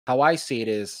how I see it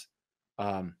is,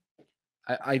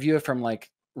 I view it from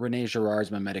like Rene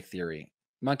Girard's mimetic theory.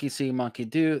 Monkey see, monkey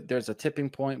do. There's a tipping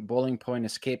point, boiling point, a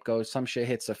scapegoat. Some shit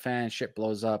hits the fan, shit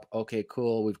blows up. Okay,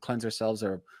 cool. We've cleansed ourselves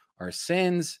of our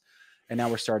sins, and now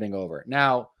we're starting over.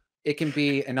 Now, it can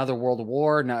be another world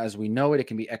war. Now, as we know it, it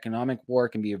can be economic war. It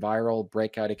can be a viral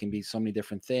breakout. It can be so many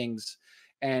different things.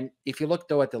 And if you look,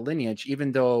 though, at the lineage,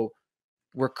 even though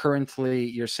we're currently,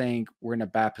 you're saying we're in a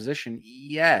bad position,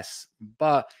 yes.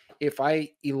 But if I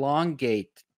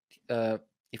elongate,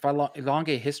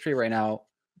 elongate history right now,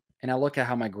 and I look at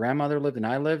how my grandmother lived and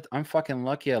I lived, I'm fucking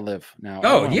lucky I live now.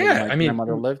 Oh, yeah. I mean,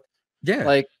 grandmother lived. Yeah.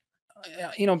 Like,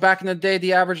 you know, back in the day,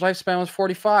 the average lifespan was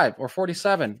 45 or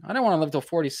 47. I don't want to live till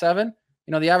 47.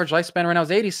 You know, the average lifespan right now is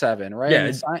 87, right? Yeah. I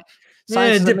mean,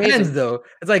 it depends, amazing. Though.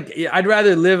 It's like, I'd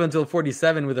rather live until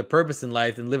 47 with a purpose in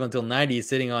life than live until 90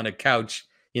 sitting on a couch,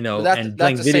 you know, and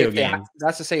playing video games.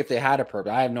 That's to say if they had a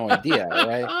purpose. I have no idea,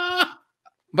 right?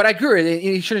 But I agree.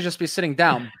 You shouldn't just be sitting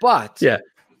down. But yeah.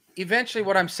 Eventually,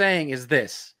 what I'm saying is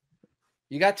this.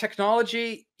 You got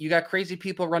technology, you got crazy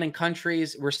people running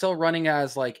countries. We're still running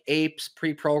as like apes,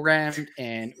 pre-programmed,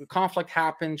 and conflict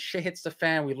happens, shit hits the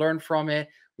fan, we learn from it,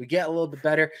 we get a little bit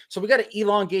better. So we got to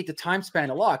elongate the time span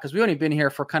a lot because we've only been here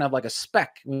for kind of like a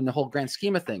speck in the whole grand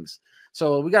scheme of things.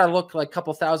 So we got to look like a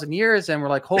couple thousand years, and we're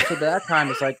like, hopefully by that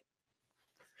time it's like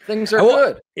things are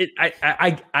good.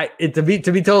 To be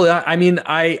totally, I mean,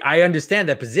 I understand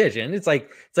that position. It's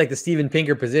like the Steven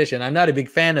Pinker position. I'm not a big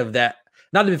fan of that.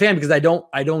 Not a big fan because I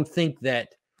don't think that.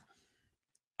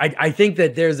 I think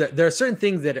that there are certain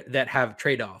things that have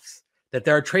trade-offs. That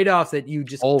there are trade-offs that you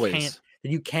just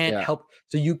can't help.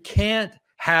 So you can't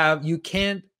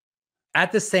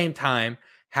at the same time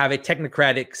have a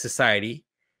technocratic society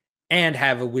and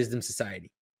have a wisdom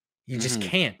society. You just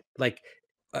can't. Like.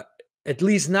 At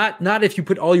least not if you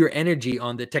put all your energy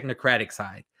on the technocratic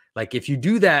side. Like if you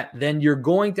do that, then you're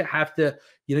going to have to,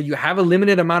 you know, you have a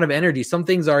limited amount of energy. Some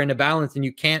things are in a balance and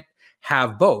you can't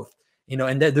have both, you know,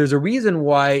 and there's a reason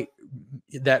why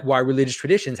religious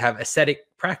traditions have ascetic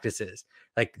practices.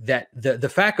 Like that, the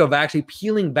fact of actually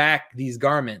peeling back these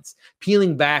garments,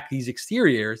 peeling back these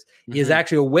exteriors is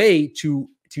actually a way to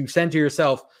center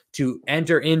yourself, to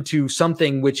enter into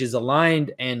something which is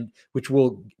aligned and which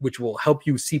will help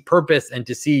you see purpose and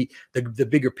to see the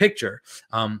bigger picture.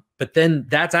 But then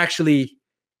that's actually,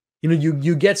 you know,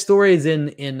 you get stories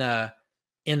in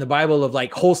the Bible of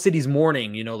like whole cities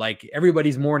mourning, you know, like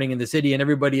everybody's mourning in the city and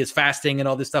everybody is fasting and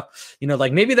all this stuff, you know,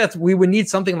 like maybe we would need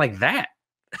something like that.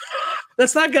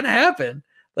 That's not going to happen.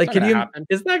 Like,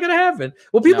 it's not going to happen.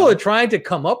 Well, people are trying to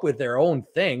come up with their own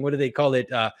thing. What do they call it?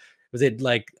 Was it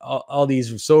like all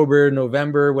these sober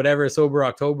November, whatever, sober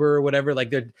October, whatever?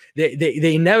 Like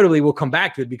they inevitably will come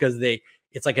back to it because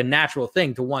it's like a natural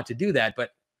thing to want to do that.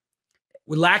 But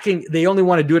they only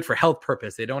want to do it for health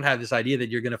purpose. They don't have this idea that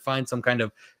you're going to find some kind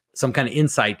of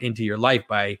insight into your life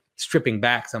by stripping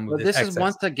back some of this. This is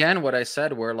once again what I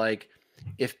said, where like,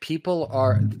 if people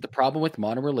are the problem with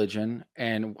modern religion,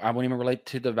 and I won't even relate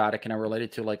to the Vatican, I relate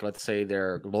it to like, let's say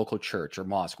their local church or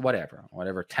mosque,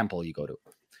 whatever temple you go to.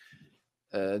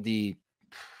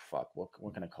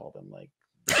 What can I call them? Like,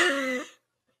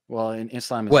 well, in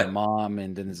Islam is a mom,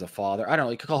 and then there's a father. I don't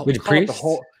know. You could call it the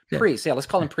whole priest. Yeah, let's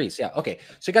call him priest. Yeah, okay.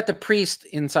 So you got the priest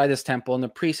inside this temple, and the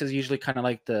priest is usually kind of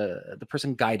like the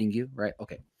person guiding you, right?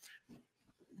 Okay.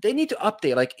 They need to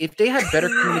update. Like, if they had better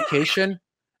communication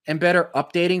and better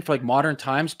updating for like modern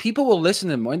times, people will listen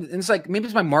to them more. And it's like, maybe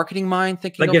it's my marketing mind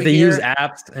thinking like if they use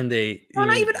apps and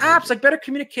not even apps, like better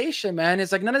communication, man.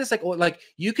 It's like none of this, like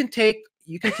you can take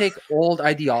old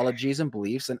ideologies and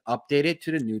beliefs and update it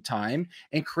to the new time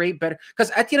and create better. Because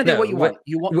at the end of the day,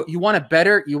 you want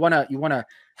a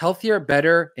healthier,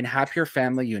 better, and happier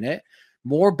family unit.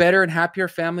 More better and happier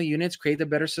family units create a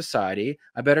better society.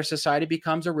 A better society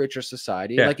becomes a richer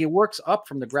society. Like it works up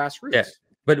from the grassroots. Yeah.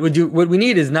 But what we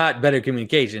need is not better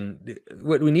communication.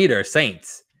 What we need are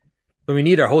saints. But we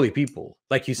need our holy people.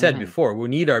 Like you said before, we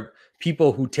need our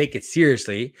people who take it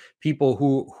seriously, people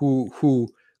who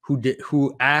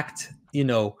act, you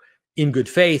know, in good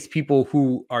faith, people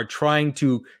who are trying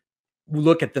to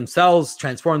look at themselves,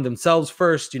 transform themselves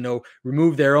first, you know,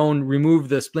 remove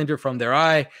the splinter from their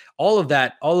eye, all of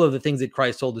that, all of the things that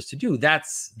Christ told us to do.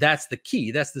 That's the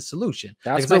key. That's the solution.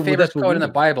 That's my favorite quote in the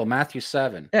Bible, Matthew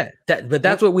 7. Yeah.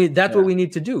 That's what we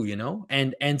need to do, you know?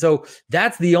 And so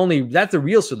that's the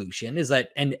real solution is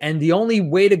that, and the only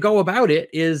way to go about it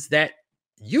is that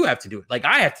you have to do it. Like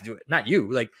I have to do it, not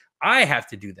you. Like I have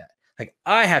to do that. Like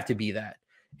I have to be that.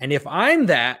 And if I'm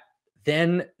that,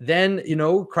 then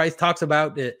Christ talks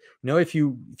about it. If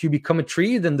you become a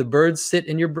tree, then the birds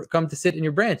come to sit in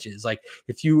your branches. Like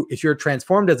if you're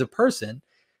transformed as a person,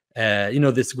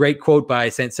 this great quote by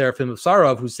Saint Seraphim of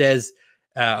Sarov, who says,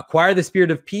 acquire the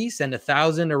spirit of peace and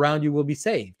 1,000 around you will be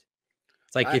saved.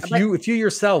 It's like if you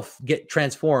yourself get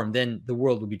transformed, then the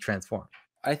world will be transformed.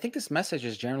 I think this message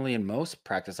is generally in most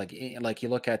practice. Like you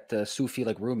look at the Sufi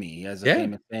like Rumi, he has a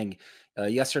famous thing.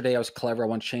 Yesterday I was clever, I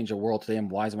want to change the world. Today I'm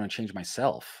wise, I want to change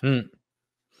myself.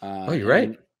 Oh, you're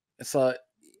right. So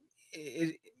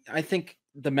I think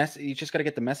the message, you just got to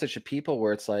get the message to people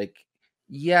where it's like,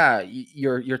 yeah,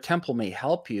 your temple may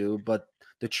help you, but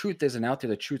the truth isn't out there.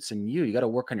 The truth's in you. You got to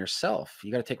work on yourself.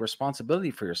 You got to take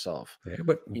responsibility for yourself. Yeah,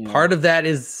 but part of that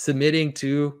is submitting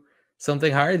to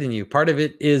something higher than you. Part of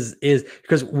it is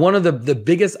because one of the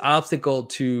biggest obstacle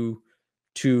to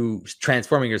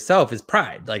transforming yourself is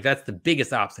pride. Like that's the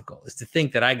biggest obstacle, is to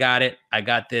think that I got it, I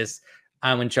got this,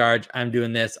 I'm in charge, I'm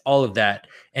doing this, all of that.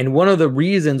 And one of the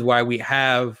reasons why we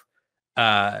have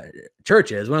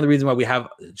churches, one of the reasons why we have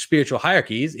spiritual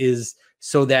hierarchies is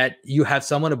so that you have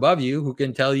someone above you who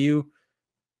can tell you,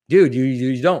 dude,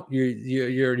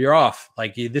 you're off.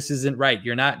 Like this isn't right.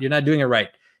 You're not doing it right.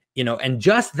 And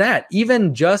just that,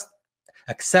 even just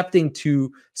accepting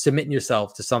to submitting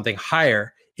yourself to something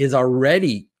higher is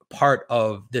already part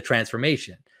of the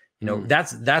transformation.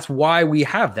 That's why we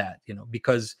have that,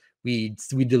 because we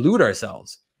delude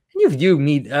ourselves. And you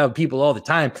meet people all the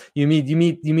time. You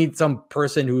meet some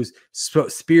person who's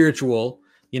spiritual,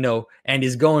 and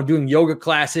is doing yoga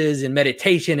classes and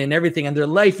meditation and everything, and their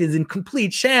life is in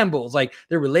complete shambles. Like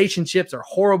their relationships are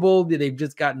horrible. They've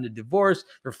just gotten a divorce.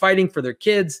 They're fighting for their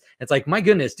kids. It's like, my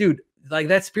goodness, dude, like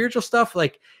that spiritual stuff,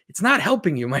 like it's not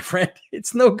helping you, my friend.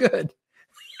 It's no good.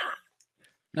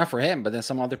 Not for him, but then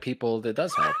some other people that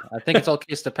does help. I think it's all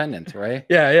case dependent, right?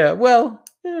 Yeah. Well,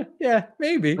 yeah,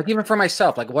 maybe. Like even for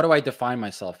myself, like what do I define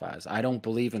myself as? I don't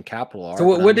believe in capital R. So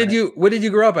what did you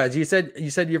grow up as? You said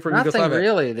you're from Yugoslavia. Nothing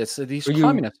really. These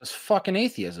communists, this fucking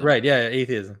atheism. Right? Yeah,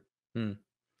 atheism.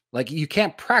 Like you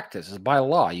can't practice. It's by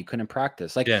law. You couldn't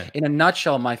practice. Like in a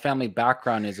nutshell, my family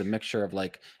background is a mixture of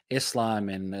like Islam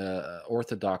and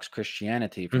Orthodox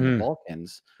Christianity from the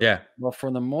Balkans. Yeah. Well, for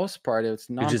the most part, it's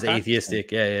not just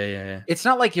atheistic. Yeah. It's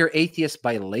not like you're atheist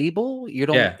by label. You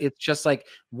don't. Yeah. It's just like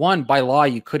one, by law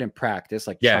you couldn't practice,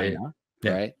 like China,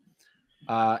 right?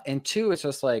 And two, it's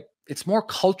just like it's more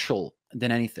cultural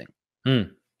than anything.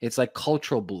 It's like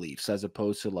cultural beliefs as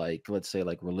opposed to like, let's say,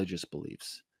 like religious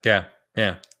beliefs. Yeah.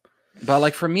 But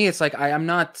like for me, it's like I'm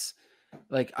not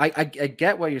like I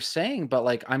get what you're saying, but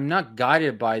like I'm not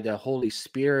guided by the Holy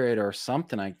Spirit or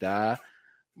something like that.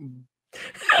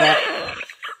 But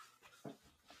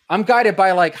I'm guided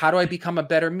by like, how do I become a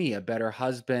better me, a better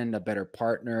husband, a better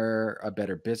partner, a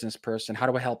better business person? How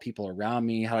do I help people around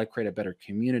me? How do I create a better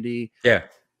community? Yeah.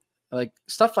 Like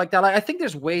stuff like that. Like I think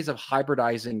there's ways of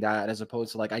hybridizing that as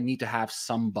opposed to like I need to have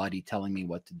somebody telling me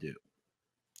what to do.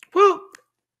 Well,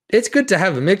 it's good to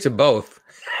have a mix of both.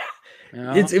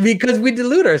 It's because we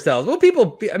delude ourselves. Well,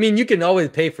 I mean, you can always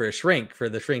pay for the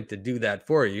shrink to do that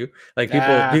for you. Like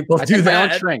people do that.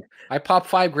 My own shrink. I pop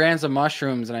 5 grams of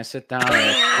mushrooms and I sit down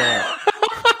and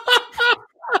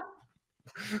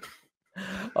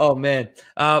Oh man.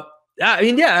 I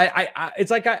mean, yeah,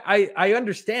 it's like I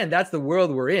understand that's the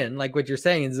world we're in. Like what you're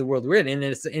saying is the world we're in,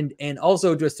 and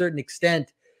also to a certain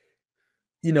extent,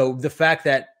 the fact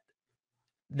that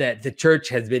the church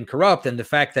has been corrupt, and the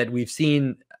fact that we've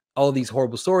seen all these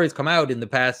horrible stories come out in the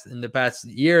past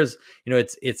years,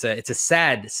 it's a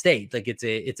sad state. Like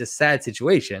it's a sad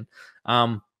situation.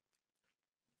 But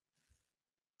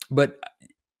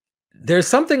there's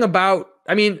something about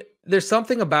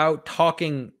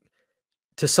talking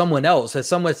to someone else,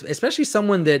 especially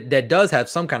someone that does have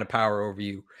some kind of power over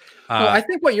you. Well, I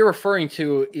think what you're referring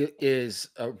to is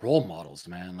role models,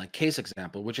 man. Like case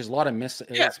example, which is a lot of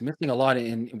it's missing a lot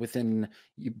within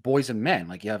boys and men.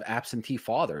 Like you have absentee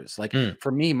fathers. Like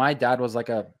for me, my dad was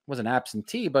an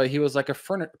absentee, but he was like a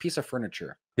piece of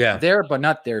furniture. Yeah, there but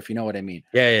not there, if you know what I mean.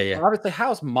 Yeah. Well, obviously,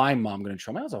 how's my mom going to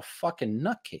show me? I was a fucking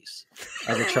nutcase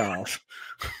as a child.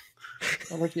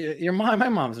 Like my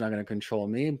mom's not going to control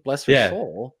me. Bless her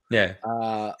soul. Yeah.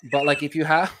 But like if you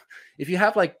have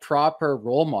like proper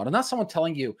role model, not someone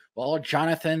telling you, well,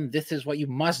 Jonathan, this is what you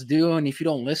must do, and if you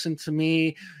don't listen to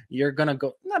me, you're gonna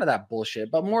go. None of that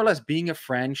bullshit. But more or less being a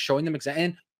friend, showing them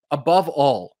and above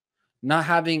all, not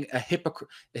having a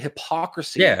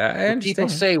hypocrisy. Yeah, I understand. People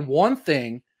say one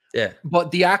thing, but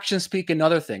the actions speak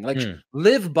another thing. Like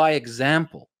live by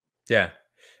example. Yeah.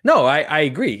 No, I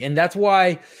agree, and that's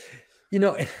why.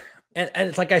 and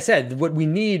it's like I said, what we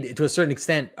need to a certain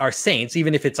extent are saints,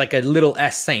 even if it's like a little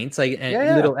s saints, like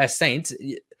little s saints.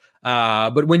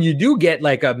 But when you do get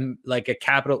like a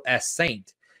capital S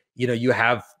saint, you know, you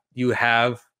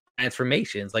have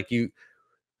transformations. Like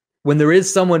when there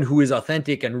is someone who is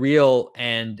authentic and real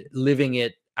and living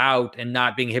it out and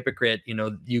not being a hypocrite, you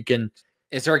know, you can.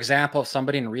 Is there an example of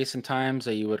somebody in recent times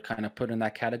that you would kind of put in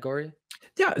that category?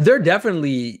 Yeah, there are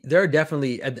definitely.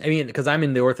 I mean, because I'm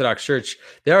in the Orthodox Church,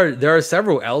 there are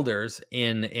several elders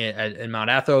in Mount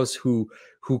Athos who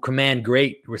command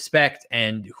great respect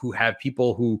and who have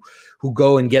people who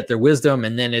go and get their wisdom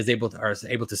and then are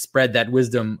able to spread that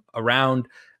wisdom around.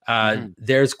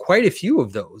 There's quite a few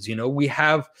of those. You know, we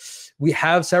have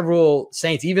several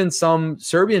saints, even some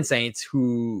Serbian saints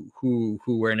who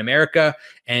were in America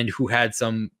and who had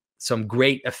some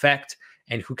great effect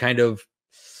and who kind of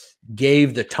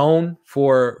gave the tone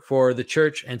for the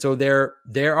church. And so there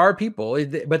are people,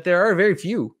 but there are very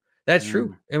few. That's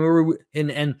true.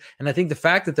 And I think the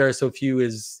fact that there are so few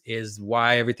is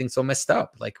why everything's so messed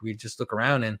up. Like we just look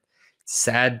around and it's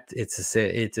sad.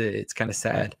 It's kind of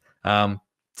sad.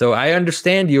 So I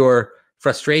understand your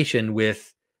frustration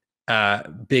with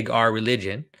big R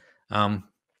religion. But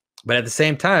at the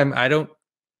same time, I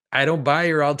don't buy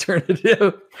your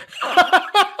alternative.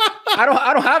 I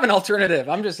don't have an alternative.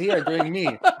 I'm just here doing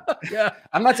me. Yeah.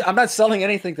 I'm not selling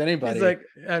anything to anybody. It's like,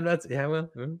 I'm not, yeah, well,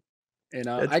 you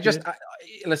know,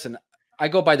 listen, I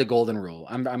go by the golden rule.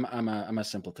 I'm a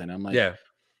simpleton. I'm like, yeah,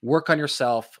 work on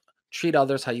yourself, treat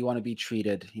others how you want to be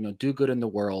treated, you know, do good in the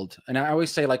world. And I always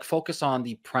say, like, focus on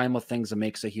the primal things that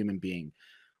makes a human being.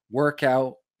 Work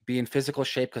out, be in physical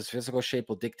shape, because physical shape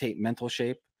will dictate mental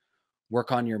shape.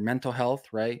 Work on your mental health,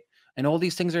 right? And all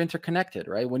these things are interconnected,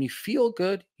 right? When you feel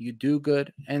good, you do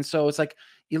good. And so it's like,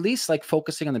 at least like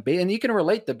focusing on the base, and you can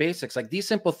relate the basics. Like these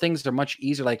simple things are much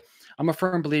easier. Like I'm a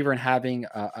firm believer in having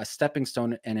a stepping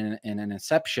stone and an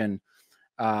inception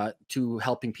to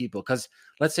helping people. Because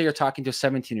let's say you're talking to a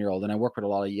 17-year-old, and I work with a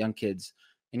lot of young kids,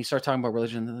 and you start talking about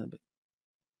religion,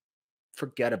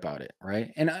 forget about it,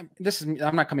 right? And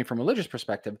I'm not coming from a religious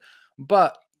perspective,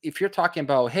 but if you're talking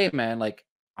about, hey man, like,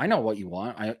 I know what you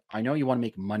want. I know you want to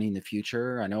make money in the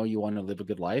future. I know you want to live a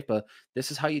good life, but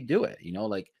this is how you do it. You know,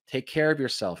 like take care of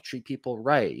yourself, treat people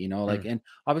right, you know, like, and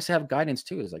obviously have guidance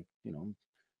too. Is like, you know,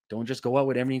 don't just go out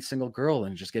with every single girl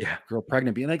and just get a girl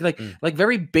pregnant. Being like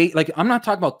very like, I'm not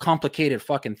talking about complicated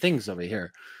fucking things over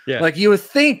here. Yeah. Like you would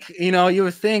think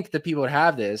that people would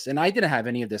have this. And I didn't have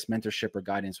any of this mentorship or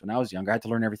guidance when I was younger. I had to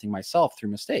learn everything myself through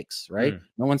mistakes, right?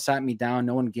 No one sat me down.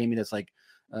 No one gave me this, like,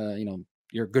 you know,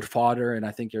 you're a good father, and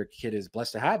I think your kid is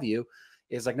blessed to have you.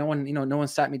 Is like no one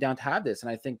sat me down to have this. And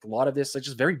I think a lot of this is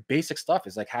just very basic stuff.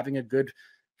 Is like having a good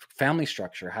family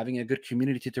structure, having a good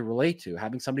community to relate to,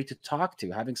 having somebody to talk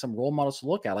to, having some role models to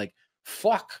look at. Like,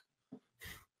 fuck.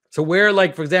 So where,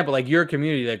 like, for example, like your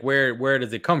community, like where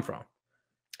does it come from?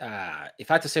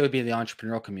 If I had to say, it would be the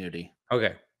entrepreneurial community.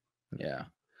 Okay. Yeah.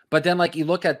 But then, like, you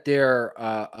look at their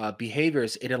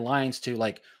behaviors, it aligns to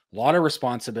like a lot of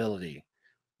responsibility.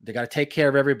 They got to take care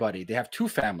of everybody. They have two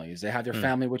families. They have their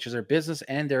family, which is their business,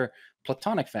 and their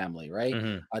platonic family, right?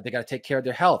 They got to take care of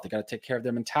their health. They got to take care of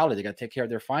their mentality. They got to take care of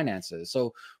their finances.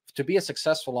 So to be a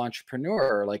successful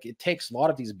entrepreneur, like, it takes a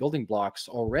lot of these building blocks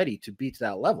already to be to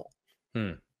that level.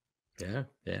 Yeah,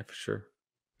 for sure.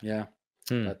 Yeah.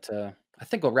 But I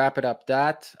think we'll wrap it up.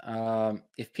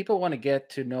 If people want to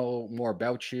get to know more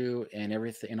about you and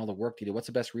everything and all the work you do, what's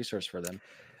the best resource for them?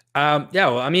 Yeah,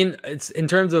 well, I mean, it's in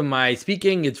terms of my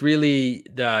speaking, it's really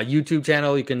the YouTube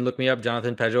channel. You can look me up,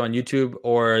 Jonathan Pajot, on YouTube,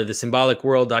 or the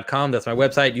symbolicworld.com. That's my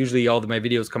website. Usually all of my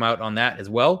videos come out on that as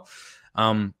well.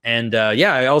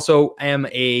 Yeah, I also am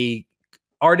a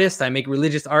artist. I make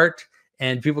religious art,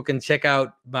 and people can check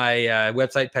out my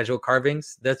website, Pajot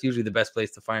Carvings. That's usually the best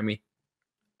place to find me.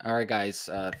 All right, guys.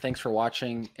 Thanks for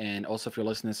watching. And also, if you're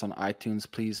listening to this on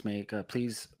iTunes,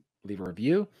 please leave a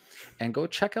review and go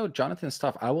check out Jonathan's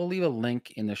stuff. I will leave a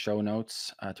link in the show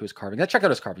notes to his carving. Check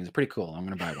out his carvings. It's pretty cool. I'm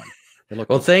going to buy one. They look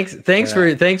well, cool. Thanks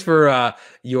for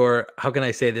your, how can I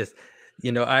say this?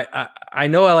 You know, I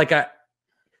know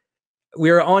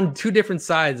we're on two different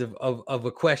sides of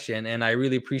a question, and I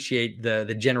really appreciate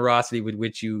the generosity with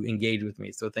which you engage with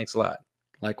me. So thanks a lot.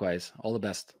 Likewise. All the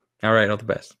best. All right. All the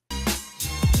best.